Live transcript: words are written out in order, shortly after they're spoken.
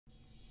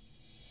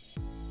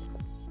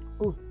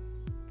Ooh.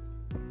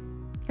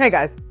 Hey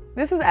guys,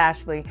 this is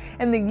Ashley,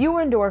 and the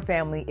UENDURE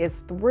family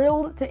is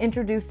thrilled to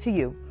introduce to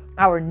you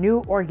our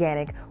new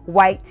organic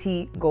white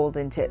tea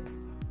golden tips.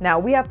 Now,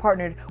 we have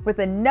partnered with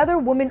another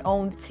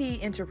woman-owned tea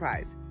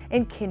enterprise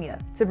in Kenya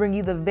to bring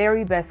you the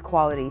very best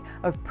quality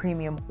of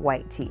premium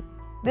white tea.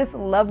 This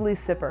lovely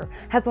sipper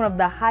has one of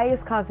the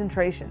highest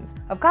concentrations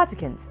of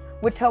catechins,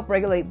 which help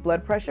regulate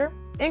blood pressure,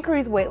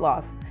 increase weight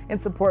loss,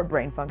 and support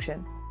brain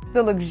function.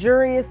 The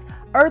luxurious,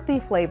 earthy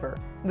flavor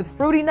with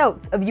fruity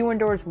notes of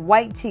UENDURE's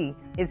white tea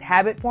is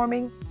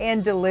habit-forming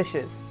and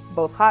delicious,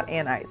 both hot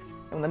and iced.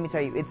 And let me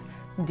tell you, it's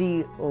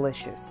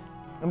delicious.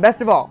 And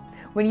best of all,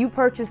 when you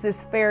purchase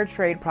this fair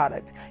trade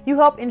product, you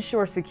help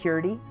ensure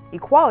security,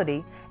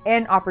 equality,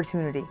 and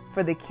opportunity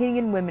for the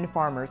Kenyan women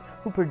farmers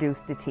who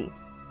produce the tea.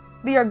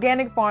 The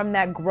organic farm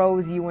that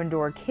grows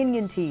UENDURE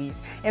Kenyan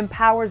teas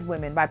empowers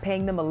women by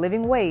paying them a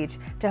living wage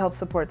to help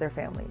support their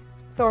families.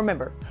 So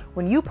remember,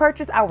 when you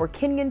purchase our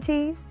Kenyan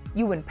teas,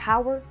 you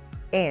empower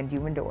and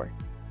you endure.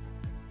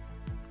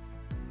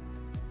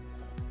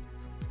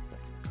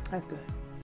 That's good.